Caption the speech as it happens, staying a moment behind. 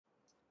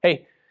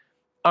Hey,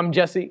 I'm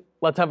Jesse.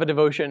 Let's have a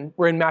devotion.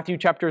 We're in Matthew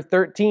chapter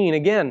 13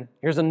 again.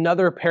 Here's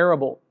another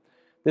parable.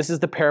 This is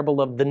the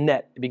parable of the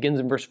net. It begins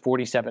in verse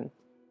 47.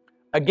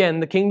 Again,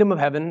 the kingdom of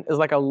heaven is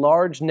like a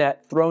large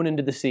net thrown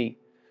into the sea.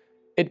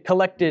 It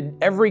collected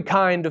every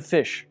kind of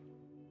fish.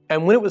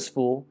 And when it was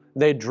full,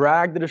 they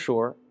dragged it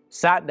ashore,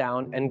 sat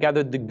down, and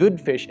gathered the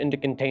good fish into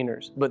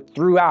containers, but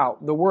threw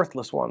out the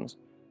worthless ones.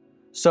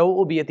 So it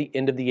will be at the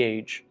end of the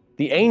age.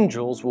 The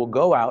angels will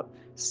go out,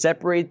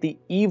 separate the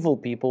evil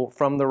people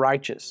from the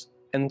righteous,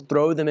 and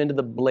throw them into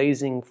the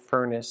blazing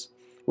furnace,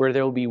 where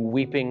there will be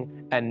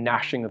weeping and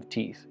gnashing of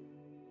teeth.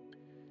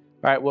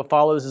 All right, what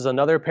follows is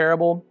another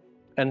parable,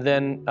 and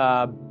then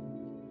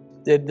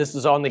this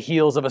is on the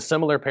heels of a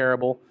similar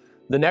parable.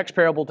 The next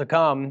parable to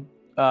come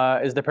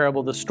is the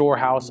parable of the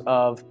storehouse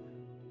of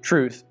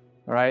truth.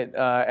 All right,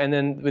 and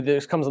then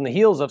this comes on the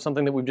heels of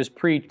something that we've just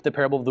preached, the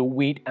parable of the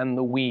wheat and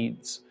the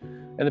weeds.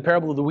 In the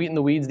parable of the wheat and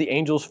the weeds, the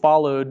angels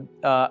followed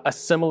a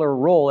similar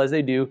role as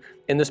they do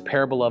in this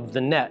parable of the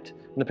net.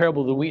 In the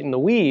parable of the wheat and the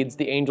weeds,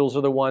 the angels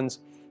are the ones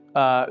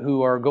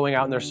who are going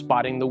out and they're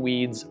spotting the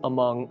weeds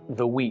among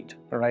the wheat.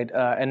 All right,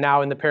 and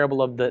now in the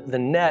parable of the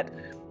net,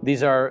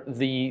 these are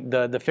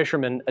the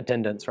fishermen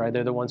attendants. Right,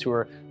 they're the ones who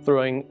are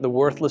throwing the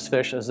worthless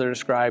fish, as they're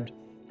described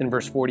in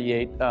verse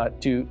 48,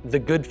 to the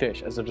good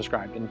fish, as they're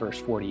described in verse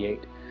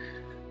 48.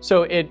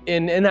 So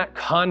in that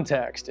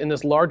context, in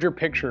this larger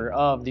picture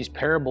of these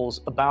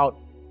parables about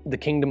the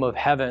kingdom of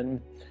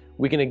heaven,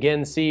 we can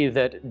again see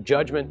that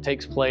judgment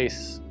takes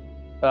place.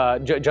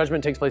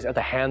 Judgment takes place at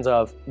the hands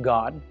of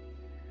God.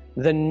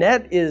 The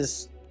net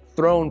is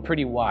thrown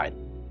pretty wide.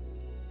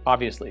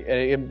 Obviously,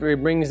 it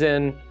brings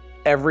in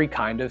every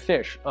kind of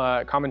fish.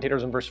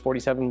 Commentators in verse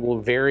 47 will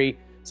vary.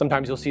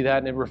 Sometimes you'll see that,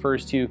 and it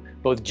refers to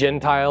both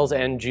Gentiles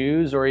and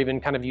Jews, or even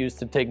kind of used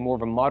to take more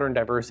of a modern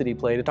diversity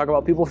play to talk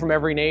about people from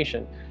every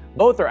nation.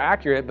 Both are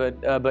accurate,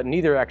 but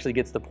neither actually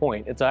gets the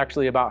point. It's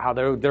actually about how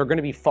there are going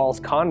to be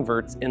false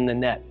converts in the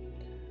net.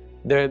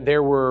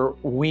 There were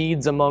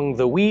weeds among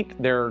the wheat,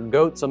 there are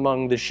goats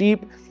among the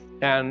sheep,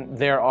 and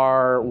there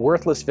are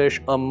worthless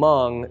fish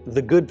among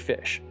the good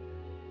fish.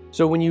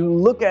 So when you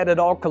look at it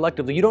all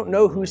collectively, you don't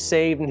know who's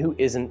saved and who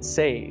isn't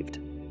saved.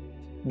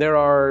 There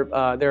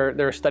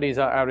are studies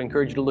I would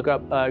encourage you to look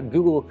up.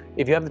 Google,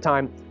 if you have the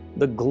time,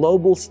 the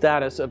global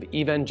status of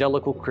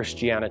evangelical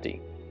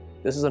Christianity.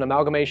 This is an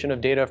amalgamation of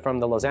data from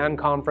the Lausanne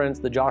Conference,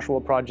 the Joshua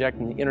Project,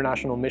 and the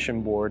International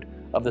Mission Board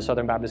of the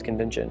Southern Baptist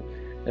Convention.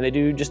 And they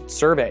do just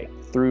survey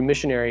through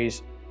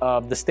missionaries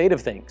of the state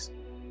of things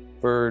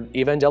for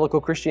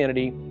evangelical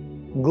Christianity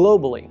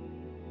globally.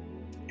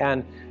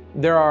 And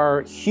there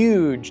are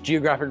huge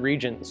geographic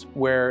regions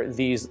where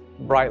these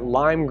bright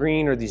lime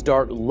green or these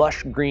dark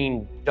lush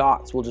green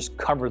dots will just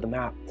cover the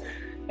map.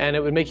 And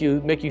it would make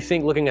you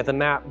think, looking at the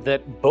map,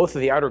 that both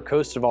of the outer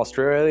coasts of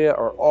Australia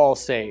are all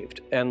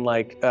saved. And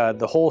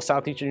the whole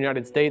southeastern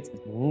United States,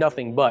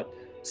 nothing but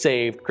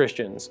saved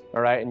Christians,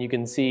 all right? And you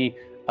can see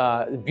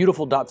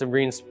beautiful dots of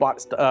green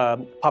spots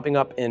popping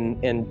up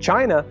in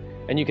China,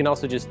 and you can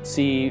also just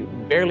see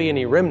barely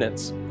any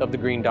remnants of the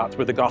green dots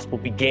where the gospel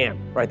began,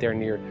 right there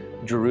near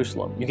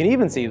Jerusalem. You can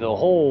even see the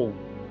whole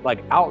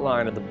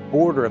outline of the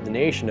border of the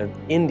nation of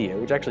India,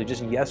 which actually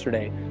just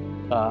yesterday,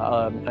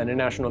 an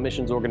international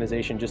missions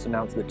organization just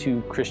announced that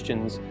 2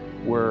 Christians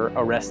were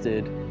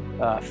arrested,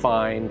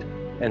 fined,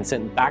 and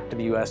sent back to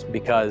the U.S.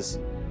 because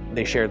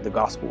they shared the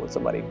gospel with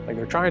somebody.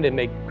 They're trying to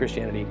make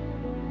Christianity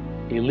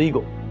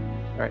illegal.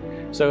 All right.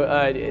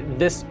 So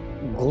this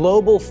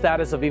global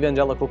status of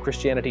evangelical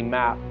Christianity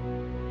map,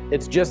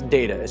 it's just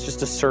data. It's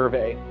just a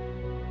survey.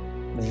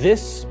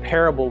 This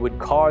parable would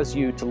cause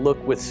you to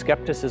look with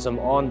skepticism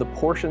on the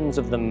portions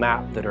of the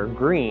map that are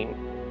green.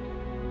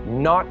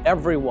 Not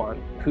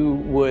everyone who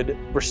would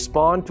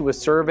respond to a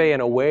survey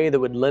in a way that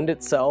would lend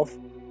itself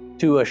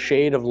to a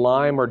shade of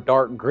lime or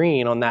dark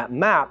green on that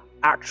map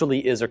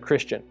actually is a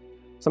Christian.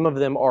 Some of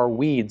them are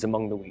weeds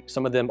among the wheat.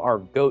 Some of them are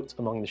goats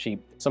among the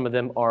sheep. Some of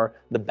them are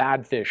the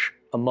bad fish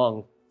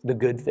among the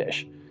good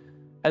fish.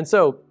 And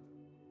so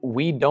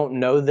we don't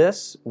know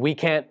this. We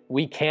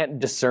can't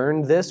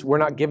discern this. We're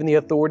not given the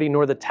authority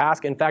nor the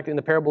task. In fact, in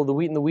the parable of the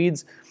wheat and the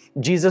weeds,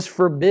 Jesus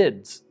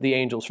forbids the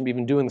angels from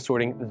even doing the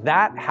sorting.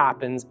 That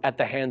happens at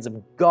the hands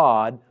of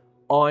God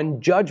on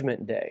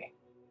Judgment Day.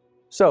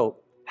 So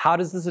how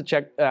does this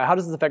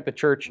affect the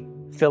church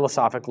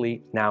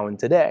philosophically now and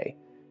today?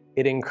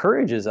 It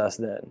encourages us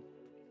then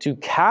to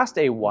cast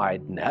a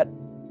wide net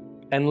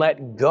and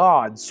let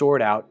God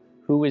sort out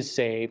who is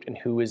saved and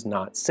who is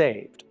not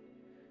saved.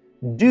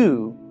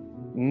 Do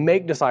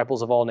make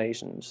disciples of all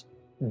nations.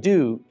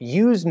 Do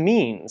use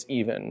means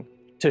even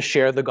to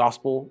share the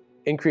gospel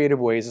in creative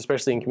ways,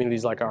 especially in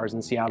communities like ours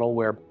in Seattle,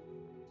 where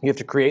you have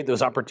to create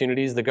those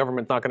opportunities. The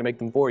government's not going to make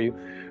them for you,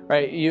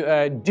 right?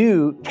 You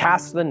do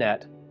cast the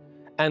net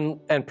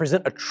and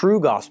present a true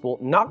gospel,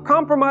 not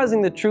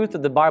compromising the truth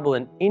of the Bible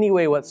in any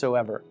way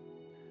whatsoever,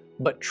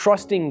 but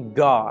trusting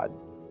God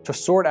to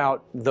sort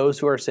out those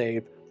who are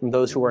saved from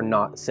those who are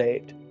not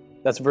saved.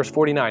 That's verse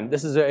 49.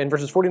 This is in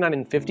verses 49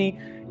 and 50.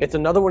 It's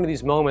another one of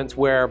these moments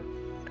where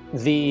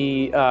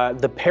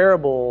the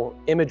parable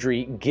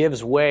imagery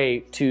gives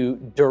way to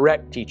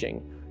direct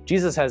teaching.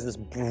 Jesus has this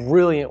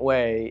brilliant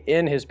way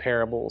in his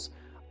parables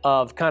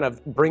of kind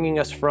of bringing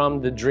us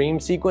from the dream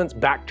sequence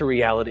back to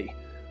reality.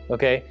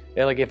 Okay,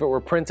 and like if it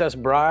were Princess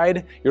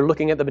Bride, you're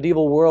looking at the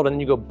medieval world and then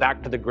you go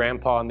back to the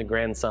grandpa and the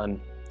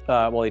grandson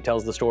while he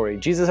tells the story.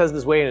 Jesus has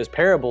this way in his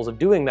parables of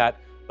doing that,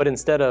 but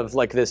instead of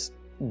like this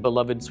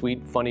beloved,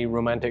 sweet, funny,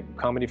 romantic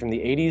comedy from the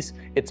 80s,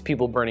 it's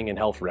people burning in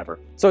hell forever.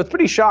 So it's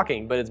pretty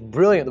shocking, but it's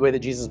brilliant the way that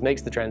Jesus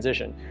makes the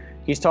transition.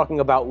 He's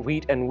talking about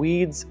wheat and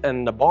weeds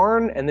and the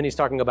barn, and then he's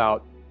talking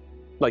about,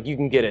 like, you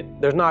can get it.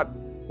 There's not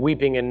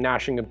weeping and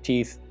gnashing of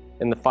teeth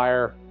in the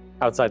fire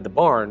outside the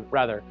barn,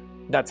 rather,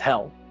 that's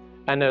hell.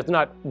 And there's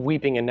not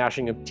weeping and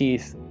gnashing of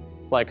teeth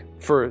like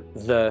for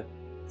the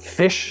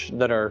fish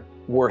that are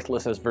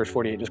worthless, as verse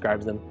 48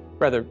 describes them.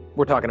 Rather,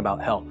 we're talking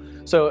about hell.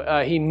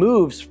 So he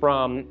moves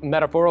from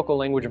metaphorical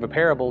language of a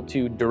parable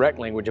to direct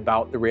language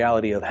about the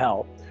reality of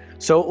hell.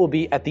 So it will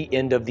be at the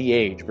end of the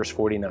age, verse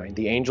 49.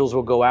 The angels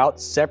will go out,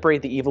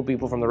 separate the evil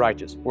people from the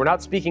righteous. We're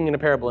not speaking in a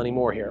parable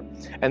anymore here.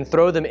 And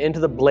throw them into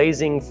the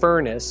blazing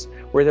furnace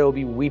where there will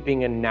be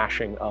weeping and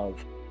gnashing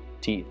of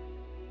teeth.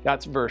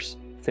 That's verse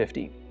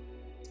 50.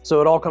 So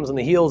it all comes on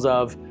the heels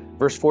of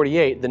verse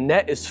 48. The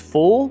net is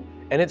full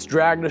and it's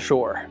dragged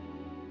ashore.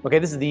 Okay,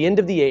 this is the end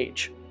of the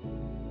age.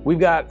 We've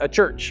got a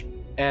church,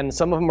 and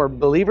some of them are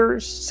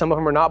believers, some of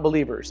them are not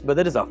believers, but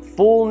that is a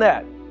full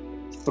net,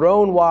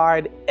 thrown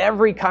wide,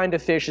 every kind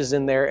of fish is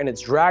in there, and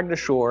it's dragged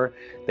ashore.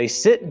 They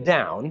sit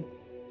down,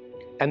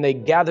 and they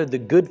gather the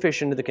good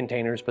fish into the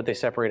containers, but they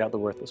separate out the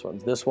worthless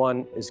ones. This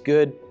one is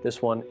good,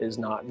 this one is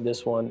not.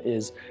 This one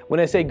is,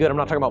 when I say good, I'm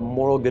not talking about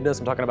moral goodness,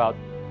 I'm talking about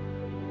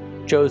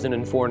chosen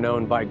and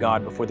foreknown by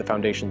God before the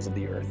foundations of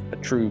the earth. A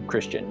true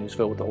Christian who's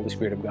filled with the Holy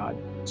Spirit of God.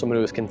 Someone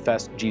who has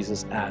confessed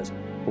Jesus as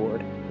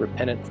Lord,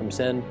 repentant from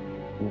sin,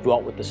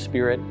 dwelt with the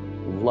Spirit,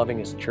 loving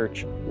his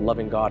church,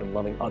 loving God, and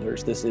loving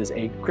others. This is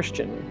a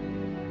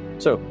Christian.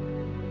 So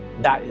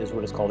that is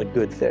what is called a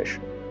good fish.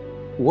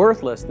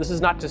 Worthless, this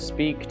is not to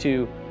speak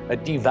to a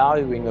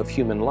devaluing of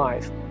human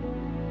life.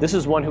 This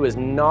is one who has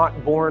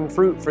not borne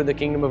fruit for the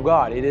kingdom of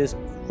God. It is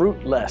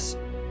fruitless.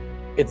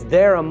 It's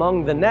there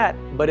among the net,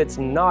 but it's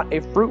not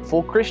a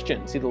fruitful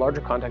Christian. See the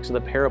larger context of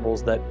the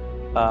parables that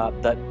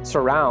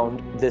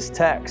surround this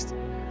text.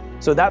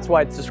 So that's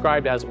why it's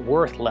described as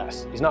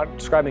worthless. He's not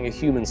describing a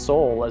human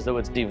soul as though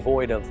it's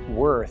devoid of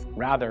worth.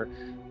 Rather,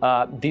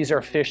 these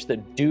are fish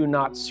that do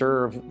not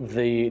serve,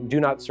 the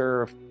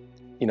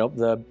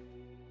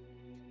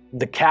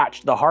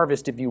catch, the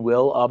harvest, if you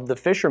will, of the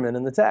fishermen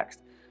in the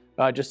text.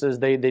 Just as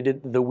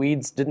the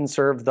weeds didn't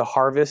serve the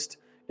harvest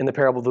in the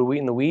parable of the wheat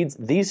and the weeds,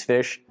 these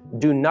fish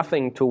do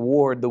nothing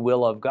toward the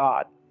will of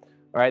God.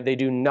 All right, they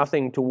do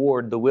nothing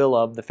toward the will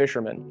of the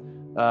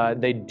fishermen.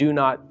 They do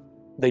not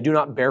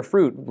bear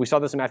fruit. We saw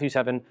this in Matthew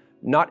 7.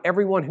 Not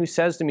everyone who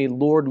says to me,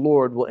 Lord,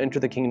 Lord, will enter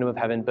the kingdom of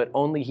heaven, but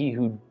only he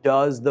who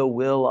does the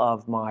will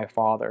of my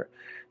Father.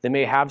 They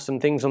may have some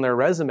things on their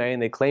resume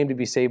and they claim to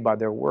be saved by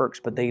their works,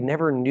 but they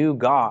never knew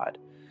God.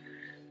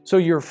 So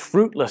your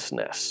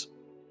fruitlessness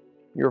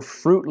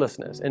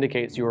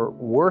indicates your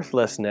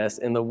worthlessness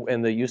in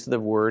the use of the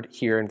word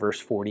here in verse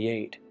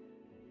 48.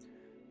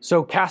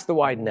 So cast the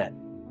wide net.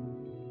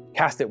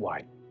 Cast it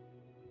wide.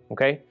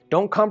 Okay?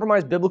 Don't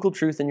compromise biblical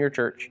truth in your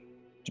church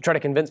to try to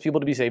convince people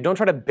to be saved. Don't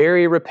try to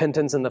bury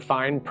repentance in the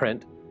fine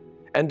print.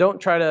 And don't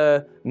try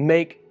to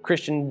make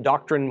Christian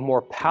doctrine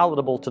more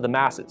palatable to the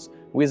masses.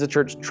 We as a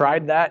church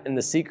tried that in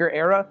the seeker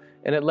era,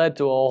 and it led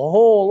to a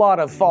whole lot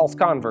of false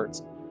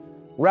converts.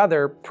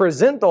 Rather,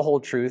 present the whole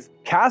truth,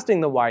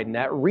 casting the wide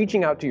net,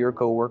 reaching out to your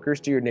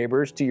coworkers, to your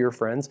neighbors, to your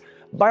friends.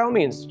 By all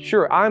means,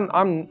 sure, I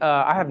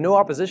have no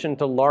opposition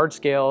to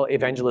large-scale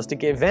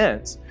evangelistic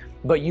events,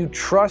 but you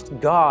trust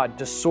God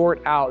to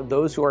sort out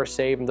those who are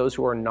saved and those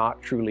who are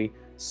not truly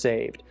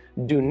saved.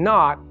 Do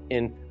not,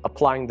 in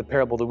applying the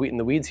parable of the wheat and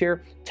the weeds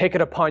here, take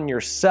it upon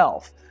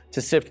yourself to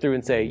sift through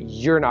and say,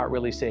 you're not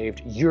really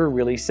saved, you're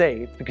really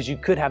saved, because you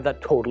could have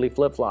that totally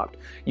flip-flopped.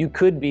 You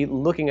could be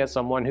looking at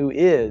someone who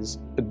is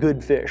a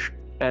good fish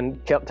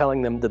and kept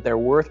telling them that they're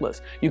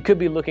worthless. You could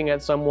be looking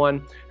at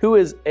someone who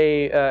is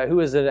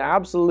an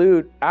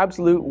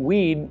absolute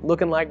weed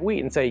looking like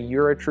wheat and say,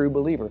 you're a true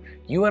believer.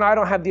 You and I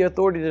don't have the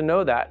authority to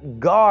know that.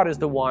 God is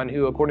the one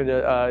who, according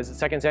to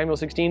 2 Samuel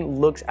 16,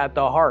 looks at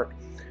the heart.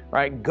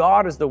 Right?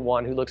 God is the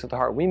one who looks at the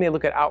heart. We may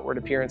look at outward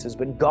appearances,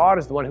 but God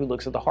is the one who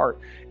looks at the heart.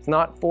 It's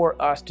not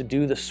for us to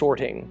do the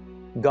sorting.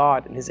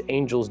 God and his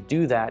angels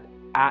do that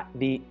at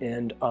the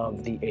end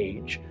of the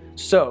age.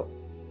 So,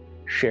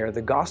 share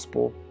the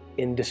gospel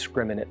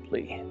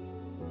indiscriminately.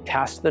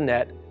 Cast the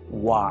net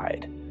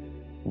wide.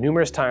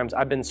 Numerous times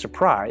I've been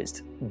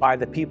surprised by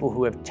the people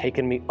who have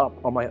taken me up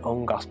on my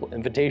own gospel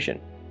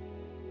invitation.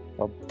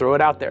 I'll throw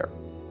it out there.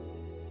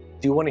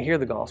 Do you want to hear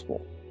the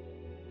gospel?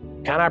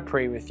 Can I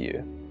pray with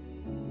you?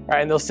 All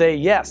right, and they'll say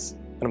yes.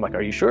 And I'm like,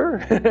 are you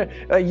sure?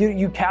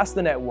 You cast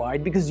the net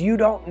wide because you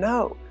don't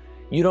know.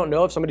 You don't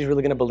know if somebody's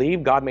really going to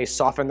believe. God may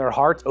soften their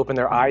hearts, open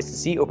their eyes to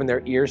see, open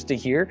their ears to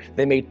hear.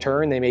 They may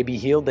turn, they may be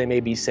healed, they may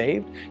be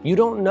saved. You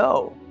don't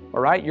know, all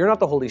right? You're not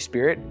the Holy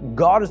Spirit.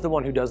 God is the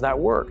one who does that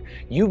work.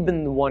 You've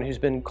been the one who's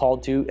been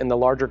called to, in the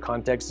larger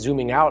context,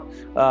 zooming out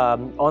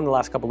on the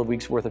last couple of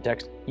weeks worth of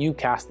text, you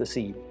cast the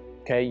seed,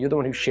 okay? You're the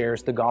one who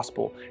shares the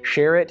gospel.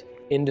 Share it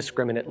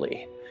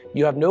indiscriminately.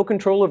 You have no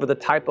control over the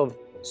type of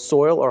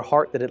soil or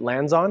heart that it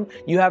lands on.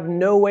 You have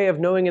no way of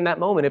knowing in that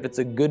moment if it's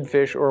a good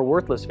fish or a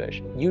worthless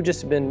fish. You've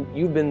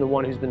been the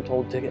one who's been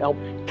told to help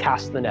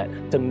cast the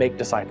net, to make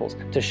disciples,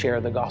 to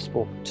share the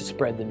gospel, to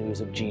spread the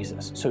news of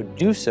Jesus. So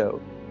do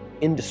so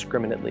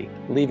indiscriminately,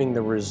 leaving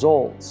the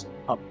results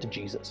up to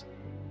Jesus.